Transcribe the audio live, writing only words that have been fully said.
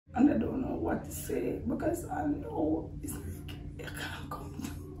what to say because I know it's like it can't come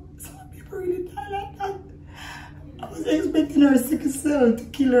to some people really die like that. I was expecting her sick cell to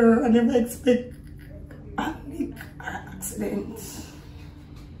kill her. I never expect a lick or an accident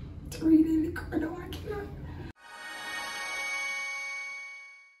to really lick her down and kill her.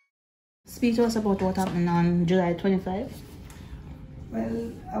 Speak to us about what happened on July 25.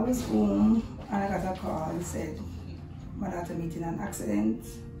 Well, I was home and I got a call and said my daughter meeting an accident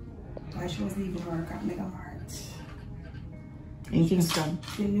while she was leaving work at Mega Mart. In Kingston?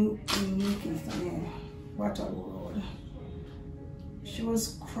 In New Kingston, yeah. Waterloo Road. She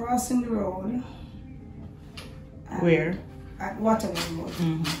was crossing the road. Where? At Waterloo Road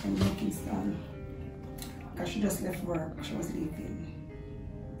in New Kingston. Because she just left work, she was leaving.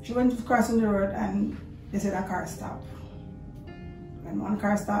 She went crossing the road and they said a car stopped. When one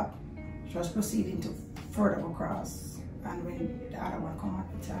car stopped, she was proceeding to further go across. And when the other one come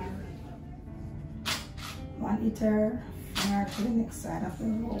up with her, one hit her, bring her to the next side of the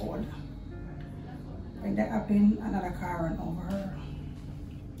road. When that happened, another car ran over her.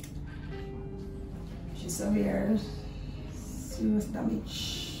 She's severe, serious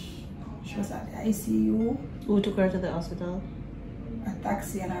damage. She was at the ICU. Who took her to the hospital? A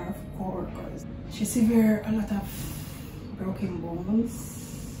taxi and her co-workers. She's severe, a lot of broken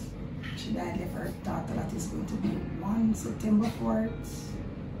bones. She died of her daughter that is going to be 1 September 4th.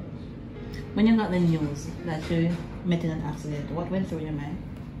 When you got the news that she met in an accident, what went through your mind?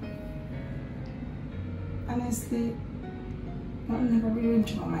 Honestly, nothing never really went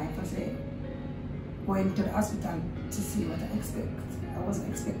through my mind because going to the hospital to see what I expect. I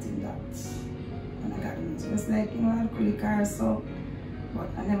wasn't expecting that when I got the news. It was like, you know, I had a car, so, but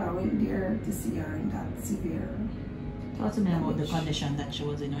I never went there to see her in that severe. Talk to me about the condition that she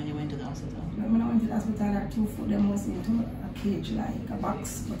was in when you went to the hospital. When I went to the hospital, her 2 foot them was into a cage, like a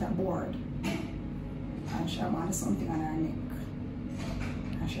box with a board. And she had something on her neck.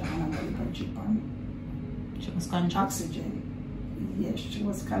 And she had a medical chip on. She was conscious? Oxygen. Yes, she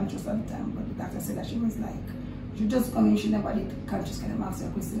was conscious at the time, but the doctor said that she was like, she just come in, she never did conscious, kind of ask her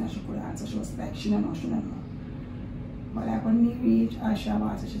a question and she could answer. She was like, she don't know, she don't know. But like when we reached, she had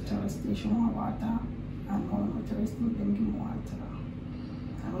water, she told us she want water. And all my tourists them give me water.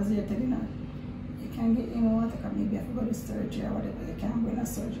 I was there telling her, you can get any water, because maybe I forgot the surgery or whatever, you can't bring a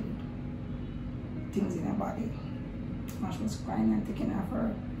surgery. Things in her body. And she was crying and taking her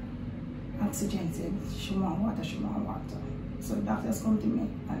for oxygen, said she want water, she want water. So the doctors come to me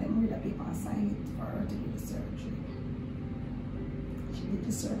and then read the paper and sign it for her to do the surgery. She did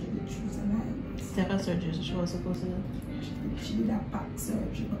the surgery the Tuesday night. Step of surgery, so she was supposed to do? She did a pack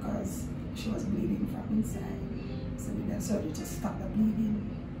surgery because she was bleeding from inside. So we did a surgery to stop the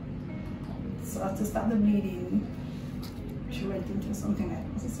bleeding. So to stop the bleeding, she went into something like,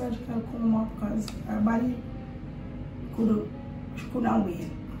 it was a surgical coma because her body she couldn't wait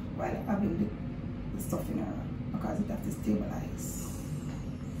while having the stuff in her because it had to stabilize.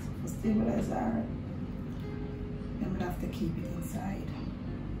 To stabilize her, then we'd have to keep it inside.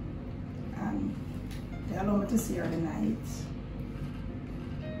 And they allowed me to see her the night.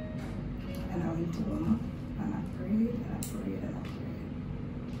 And I went to home and I prayed and I prayed and I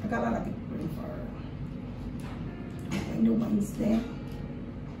prayed. I got a lot of people praying for her. And the Wednesday,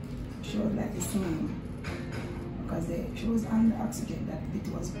 she was like the same. Because she was under oxygen, that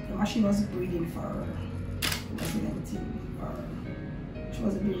the machine was breathing for her. It was doing everything for her. She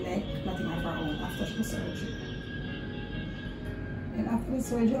wasn't doing like nothing of her own after the surgery. And after the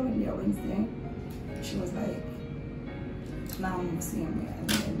surgery, I went there Wednesday. She was like, now I'm seeing me. And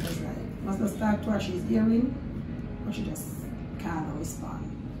then it was like, once the start to her, she's hearing, but she just can't respond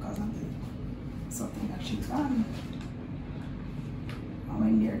because of the something that she's on. I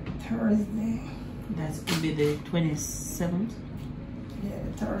went there Thursday. That could be the 27th? Yeah,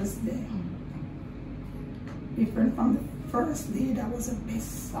 the Thursday. Different from the first day, that was the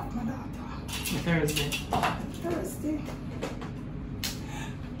best of my daughter. The Thursday? The Thursday.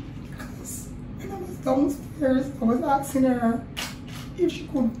 Because when I was downstairs, I was asking her if she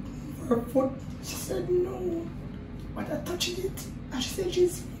could move her foot. She said no. But I touched it and she said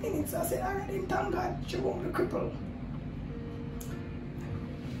she's feeling it. So I said, alright, thank God she won't be crippled.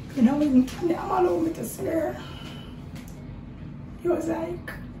 You know, when I'm allowed me to see her, he was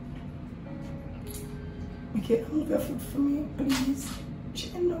like, okay, move your foot for me, please. She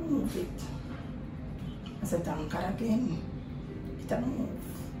didn't move it. I said, thank God again. It didn't move.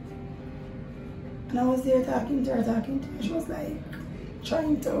 And I was there talking to her. She was like,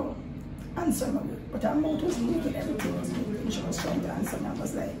 trying to answer me, but her mouth was moving, everything was moving. She was trying to answer me. I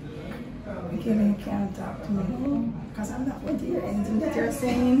was like, okay, you can't talk to me, because I'm not going to hear anything that you're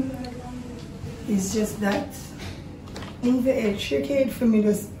saying. It's just that move the head, shake your head for me,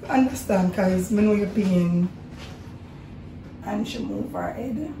 just understand, because I know your pain. And she moved her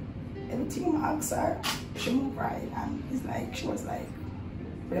head. Everything I asked her, she moved her head, and it's like she was like,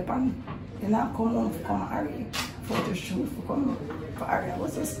 "Weapon, you not come home for come Harry, photo shoot for come for Harry." I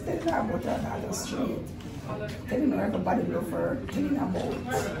was just telling her about her daughter straight, telling her everybody love her, telling her about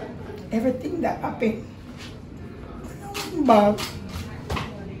everything that happened. But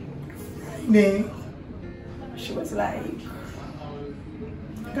Friday, she was like,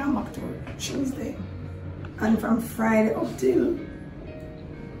 "Come back to her." She was there, and from Friday up till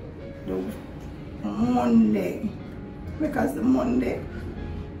the Monday, because the Monday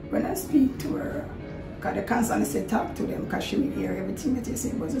when I speak to her, because they constantly say talk to them because she will hear everything that they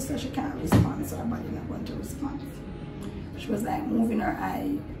say, but just that she can't respond, so her body not going to respond. She was like moving her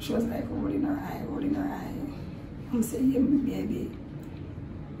eye, she was like rolling her eye, rolling her eye. I'm saying, "Yeah, baby,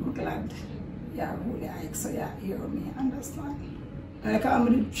 I'm glad you're rolling your eye, so you hear me, understand." And I called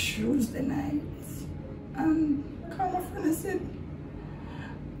me the Tuesday night, and I called my friend and said,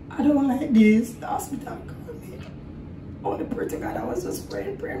 "I don't like this." The hospital called me. Oh, the prayer to God, I was just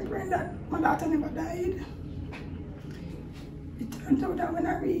praying that my daughter never died. It turned out that when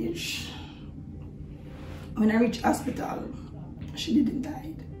I reached hospital, she didn't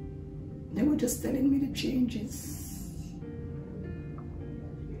die. They were just telling me the changes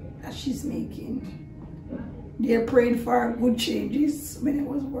that she's making. They're praying for good changes when it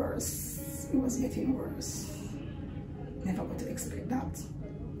was worse. It was getting worse. Never got to expect that.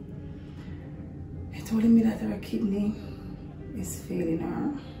 They told me that her kidney is failing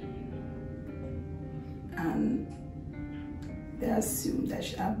her, and they assumed that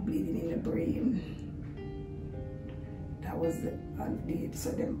she had bleeding in the brain. That was the update.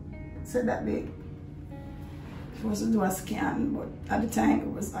 So they said that they supposed to do a scan, but at the time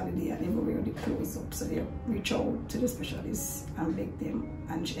it was holiday and everywhere really closed up. So they reached out to the specialist and begged them,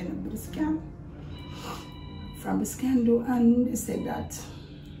 and she ended up with a scan. From the scan though, and they said that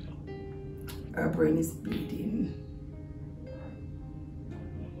her brain is bleeding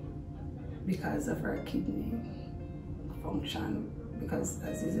because of her kidney function, because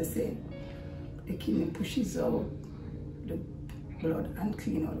as they say, the kidney pushes out the blood and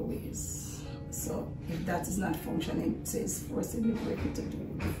clean out the waste. So if that is not functioning, it says forcing the brain to do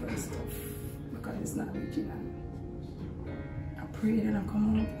different stuff because it's not original. I prayed and I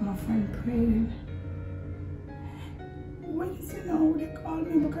come out, my friend prayed. Wednesday now, they called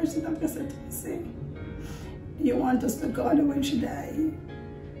me because the doctor said to me, say, "Do you want us to call her when she died?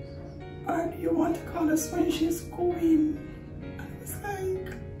 Or do you want to call us when she's going?" And I was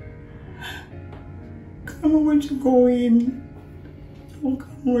like, "Come when she going. Don't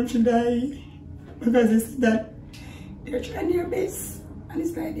come when she die." Because it's that they're trying their best and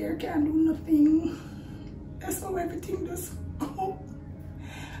it's like they can't do nothing. That's how everything just go.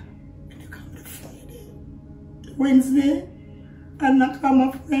 When you come to Friday, Wednesday, and I call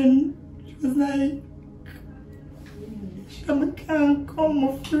my friend, she was like, "I can't come,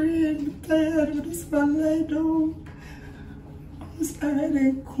 my friend, I'm tired of this one lie down." I was like,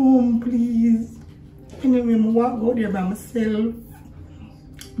 "Then come, please." Anyway, I walk out there by myself.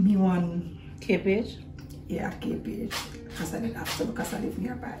 Me one. KPH? Yeah, KPH. Because I didn't have to, because I live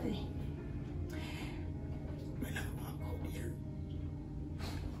nearby. When I walk out there,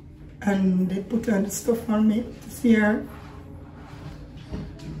 and they put on the stuff on me to see her,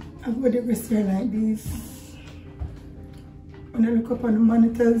 I go there see her like this. When I look up on the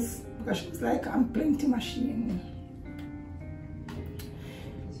monitors, because she was like on plenty machine.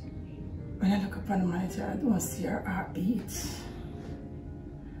 When I look up on the monitor, I don't see her heartbeat.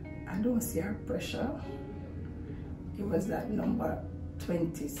 I don't see her pressure. It was that number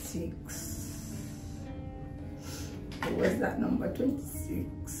 26. It was that number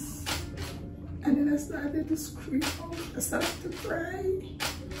 26. And then I started to scream out. I started to cry.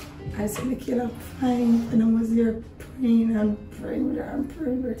 I said, "Michaila, I'm fine." And I was here praying and praying with her and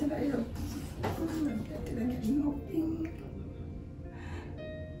praying with her till I hear, till I get nothing.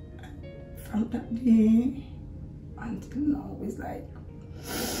 From that day until now, it's like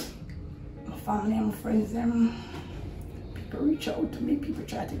my family and my friends, people reach out to me, people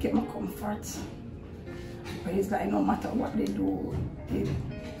try to get my comfort. But it's like no matter what they do, they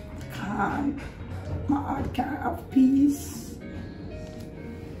can't, my heart can't have peace.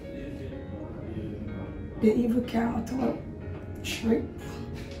 They even came to a trip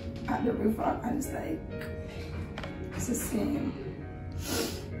at the river, and it's like, it's the same.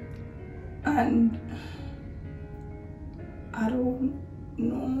 And I don't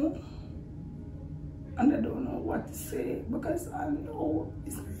know, and I don't know what to say, because I know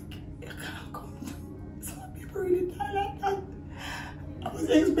it's like, you can't come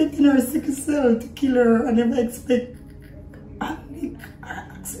expecting her sickle cell to kill her. I never expect a lick or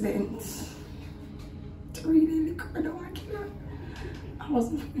accident to really lick her down and kill her. I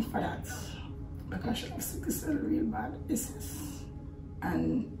wasn't looking for that because she was sickle cell real bad.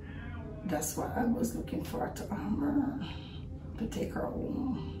 And that's what I was looking for, to take her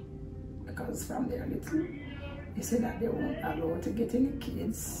home, because from their little, they said that they won't allow her to get any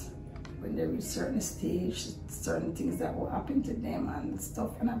kids when they reach certain stage, certain things that will happen to them and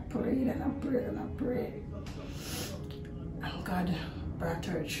stuff. And I prayed and I prayed and I prayed, and God brought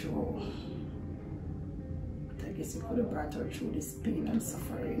her through. But I guess He could have brought her through this pain and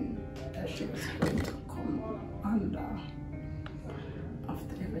suffering that she was going to come under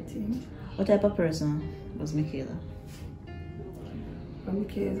after everything. What type of person was Michaila? Well,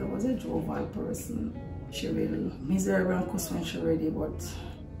 Michaila was a jovial person. She really miserable and cuss when she ready, but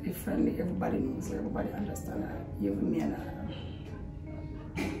friendly. Everybody knows her, everybody understands her. Even me and her.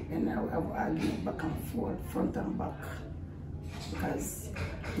 And I have argued back and forth, front and back, because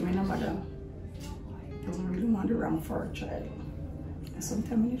me and my mother doesn't really want the wrong for her child. And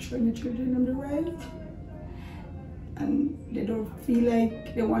sometimes when you train your children on the right, and they don't feel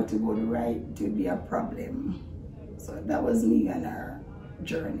like they want to go the right, it will be a problem. So that was me and her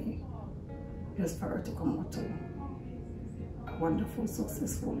journey, just for her to come out to a wonderful,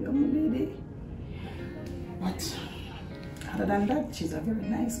 successful young lady. But other than that, she's a very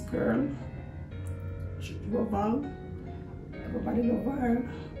nice girl. She's jovial. Everybody love her.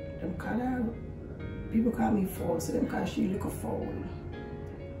 Them call her, people call me foul, so them call she look a foul.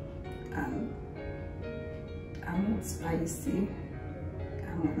 And I'm not spicy,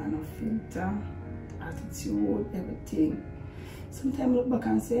 I'm not no filter, attitude, everything. Sometimes I look back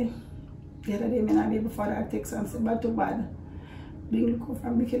and say, the other day I not be able to father a text and say, bad to bad. Being look up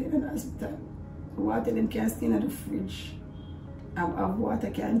from Michaila in the hospital. Water them can't stay in the fridge. Have water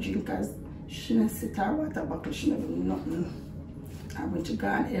can't drink because she don't sit her water bottle, she don't do nothing. And when she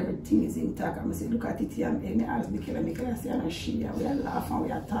gone, everything is intact. I say, look at it here, and I ask Michaila say, and she, and we are laughing and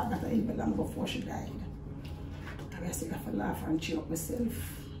we are talking that even long before she died. I still have to laugh and cheer up myself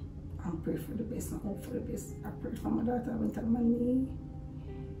and pray for the best and hope for the best. I prayed for my daughter, I went on my knee.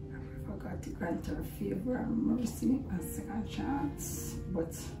 I prayed for God to grant her favor and mercy and second chance.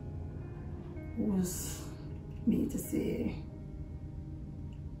 But who's me to say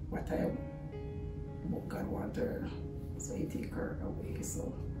what God wants her, so He take her away.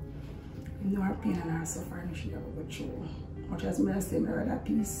 So you know her pain and her suffering she ever go through. Much as I say, I rather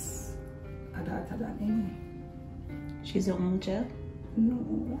peace a daughter than any. She's your only child?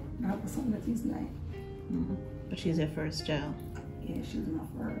 No, I have a son that is 9. But she's your first child? Yeah, she's my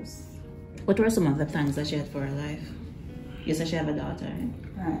first. What were some of the plans that she had for her life? You said she had a daughter, right?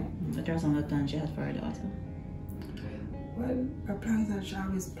 Right. What are some of the plans she had for her daughter? Well, her plans are she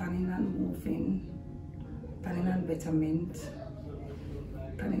always planning on moving, planning on betterment,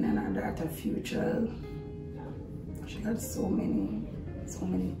 planning on her daughter's future. She had so many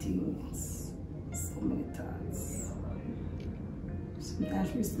things, so many thoughts.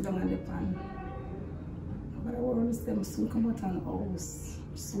 Sometimes we sit down on the pan. But I want to them soon come out on house.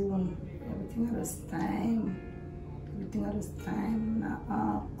 Soon. Everything at this time. Everything at this time. Now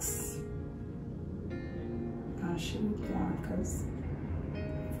ask. And she would want, because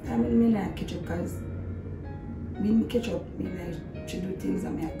I mean I catch up, because me catch up, me like she do things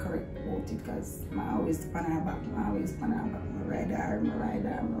and I correct about it, because I always pan her back, I ride her in, I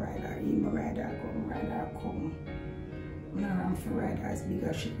ride her come. I'm not around for ride her as big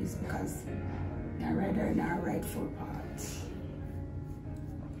as she is, because I ride her in her rightful part.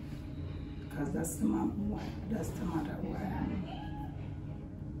 Because that's the mother who I am.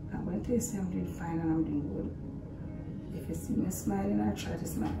 I'm going to say I'm doing fine and I'm doing good. If you see me smiling, I try to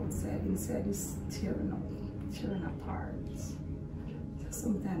smile outside. Inside is tearing apart. So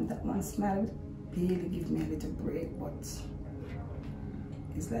sometimes that one smile barely gives me a little break, but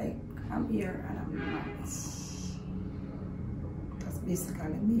it's like I'm here and I'm not. That's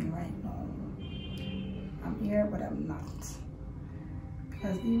basically me right now. I'm here, but I'm not.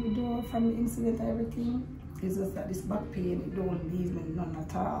 Because even though from the incident and everything, it's just that this back pain, it don't leave me none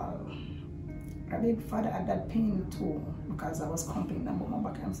at all. I beg Father had that pain too, because I was complaining about my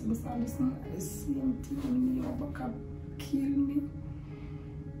back. I'm saying, listen, the same thing with me, my back kill me.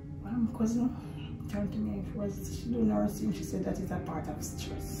 But my cousin turned to me, she do nursing, she said that is a part of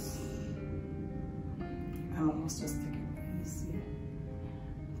stress. I must just take it easy.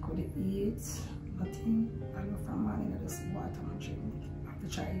 Couldn't eat, nothing. I go from morning, I just water and drink. I have to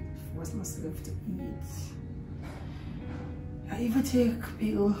try to force myself to eat. I even take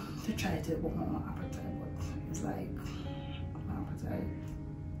pill to try to book my appetite, but it's like my appetite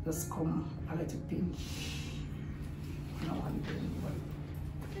just come a little pinch. No one thing, but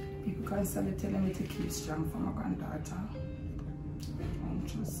people constantly telling me to keep strong for my granddaughter. And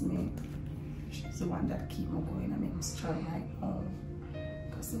trust me, she's the one that keep me going and make me strong right now.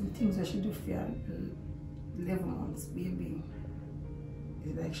 Because some things I should do for 11 months, baby,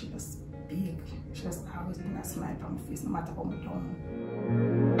 it's like she just big. She just always been a smile on my face, no matter how I'm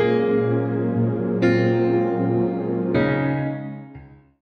down.